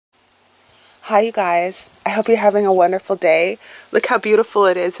Hi you guys, I hope you're having a wonderful day. Look how beautiful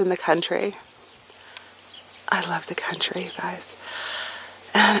it is in the country. I love the country, you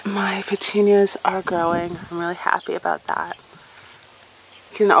guys. And my petunias are growing. I'm really happy about that.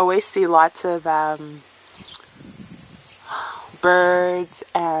 You can always see lots of birds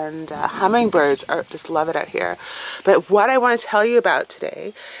and hummingbirds. Just love it out here. But what I want to tell you about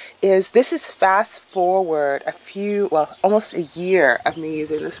today is this is fast forward almost a year of me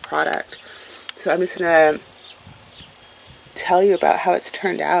using this product. So I'm just going to tell you about how it's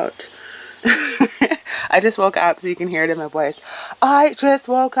turned out. I just woke up, so you can hear it in my voice. I just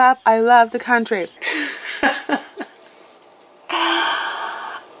woke up. I love the country.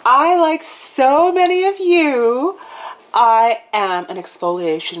 I, like so many of you, I am an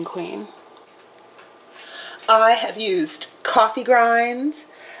exfoliation queen. I have used coffee grinds,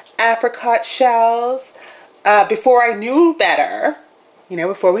 apricot shells, before I knew better. You know,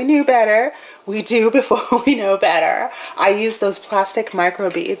 before we knew better, we do before we know better. I use those plastic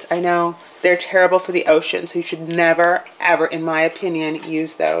microbeads. I know they're terrible for the ocean, so you should never, ever, in my opinion,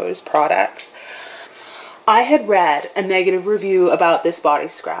 use those products. I had read a negative review about this body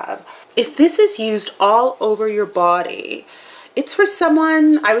scrub. If this is used all over your body, it's for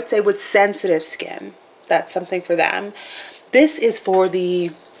someone, I would say, with sensitive skin. That's something for them. This is for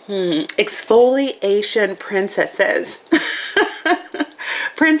the exfoliation princesses.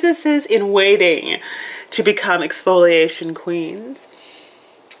 Princesses in waiting to become exfoliation queens.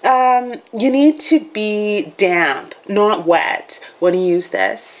 You need to be damp, not wet, when you use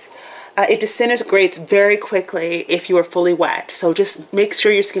this. It disintegrates very quickly if you are fully wet. So just make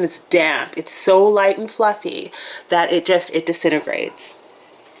sure your skin is damp. It's so light and fluffy that it disintegrates,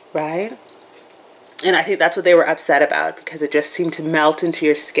 right? And I think that's what they were upset about, because it just seemed to melt into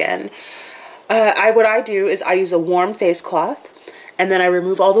your skin. What I do is I use a warm face cloth, and then I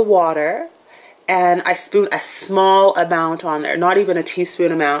remove all the water, and I spoon a small amount on there, not even a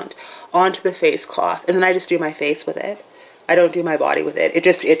teaspoon amount, onto the face cloth, and then I just do my face with it. I don't do my body with it. It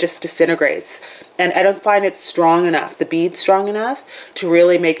just disintegrates, and I don't find it strong enough, the bead strong enough, to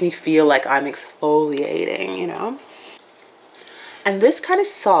really make me feel like I'm exfoliating, you know? And this kind of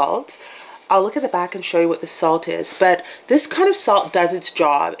salt, I'll look at the back and show you what the salt is, but this kind of salt does its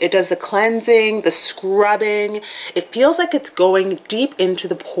job. It does the cleansing, the scrubbing. It feels like it's going deep into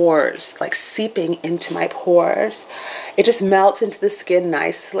the pores, like seeping into my pores. It just melts into the skin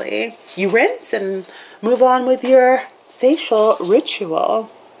nicely. You rinse and move on with your facial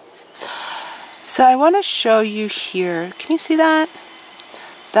ritual. So I want to show you here. Can you see that?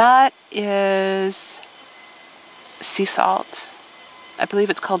 That is sea salt. I believe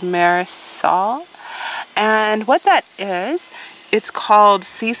it's called Marisol. And what that is, it's called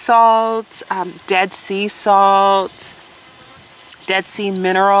sea salt, Dead Sea salt, Dead Sea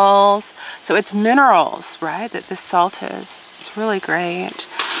minerals. So it's minerals, right, that this salt is. It's really great.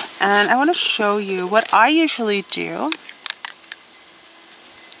 And I want to show you what I usually do.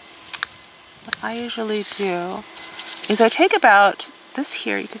 What I usually do is I take about this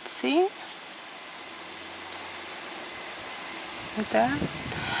here, you can see. Right there,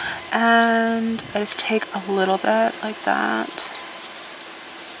 and I just take a little bit like that.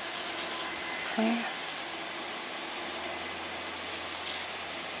 See?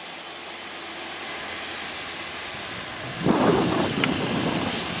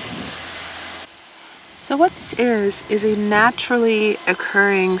 So what this is a naturally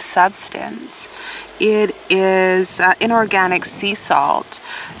occurring substance. It is inorganic sea salt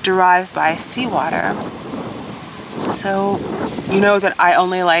derived by seawater. So you know that I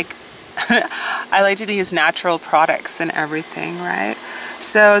only like, I like to use natural products and everything, right?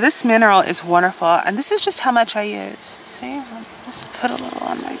 So this mineral is wonderful, and this is just how much I use. See, I'll just put a little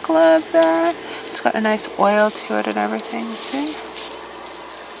on my glove there. It's got a nice oil to it and everything, see?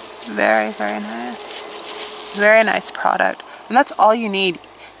 Very, very nice. Very nice product. And that's all you need.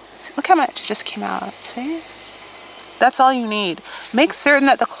 See, look how much just came out, see? That's all you need. Make certain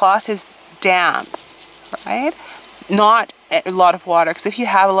that the cloth is damp, right? Not a lot of water, because if you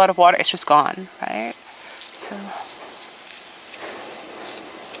have a lot of water, it's just gone, right? So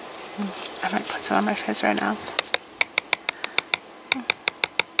I might put some on my face right now.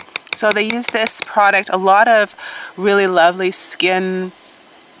 So they use this product, a lot of really lovely skin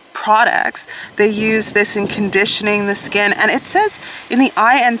products. They use this in conditioning the skin, and it says in the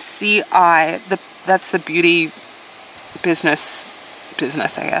INCI, that's the beauty business,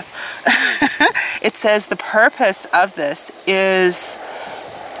 I guess. It says the purpose of this is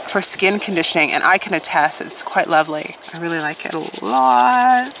for skin conditioning, and I can attest it's quite lovely. I really like it a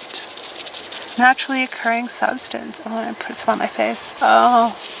lot. Naturally occurring substance. Oh, I'm gonna put some on my face.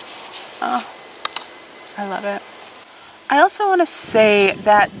 Oh, I love it. I also want to say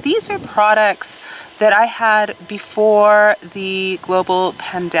that these are products that I had before the global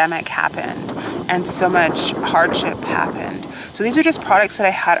pandemic happened and so much hardship happened. So these are just products that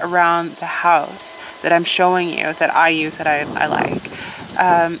I had around the house that I'm showing you that I use, that I like.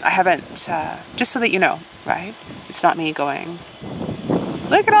 I haven't, just so that you know, right? It's not me going,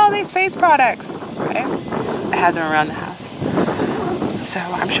 look at all these face products, right? I had them around the house. So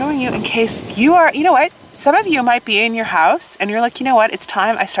I'm showing you in case you are, you know what? Some of you might be in your house and you're like, you know what? It's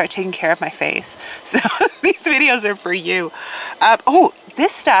time I start taking care of my face. So these videos are for you. Oh,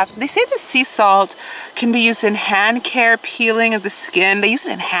 this stuff, they say the sea salt can be used in hand care, peeling of the skin. They use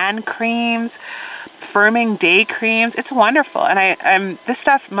it in hand creams, firming day creams. It's wonderful. And this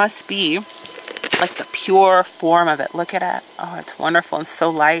stuff must be like the pure form of it. Look at it. Oh, it's wonderful and so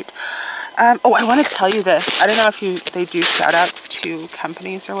light. Oh, I want to tell you this. I don't know if they do shout outs to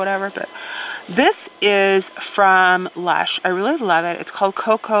companies or whatever, but this is from Lush. I really love it. It's called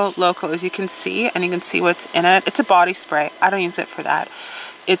Coco Loco, as you can see, and you can see what's in it. It's a body spray. I don't use it for that.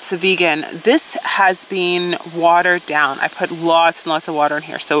 It's a vegan. This has been watered down. I put lots and lots of water in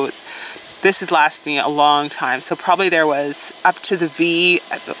here, so this has lasted me a long time. So probably there was up to the V,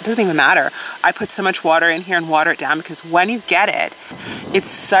 it doesn't even matter. I put so much water in here and water it down because when you get it, it's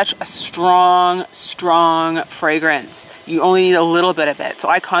such a strong, strong fragrance. You only need a little bit of it. So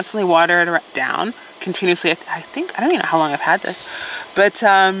I constantly water it down continuously. I think, I don't even know how long I've had this, but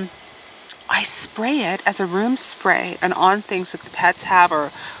I spray it as a room spray and on things that the pets have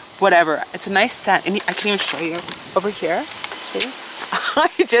or whatever. It's a nice scent. And I can even show you over here, see? I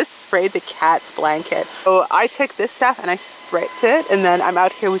just sprayed the cat's blanket. So I took this stuff and I spritzed it, and then I'm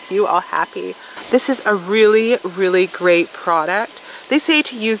out here with you all happy. This is a really, really great product. They say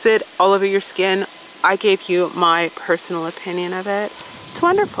to use it all over your skin. I gave you my personal opinion of it. It's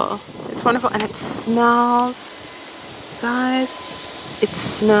wonderful. It's wonderful. And it smells, guys, it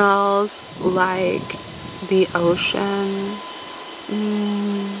smells like the ocean.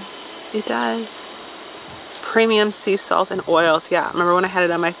 It does. Premium sea salt and oils. Yeah, remember when I had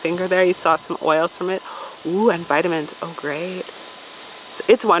it on my finger there, you saw some oils from it. Ooh, and vitamins. Oh, great. So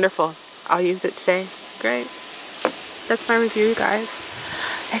it's wonderful. I'll use it today. Great. That's my review, guys.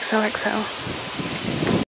 XOXO.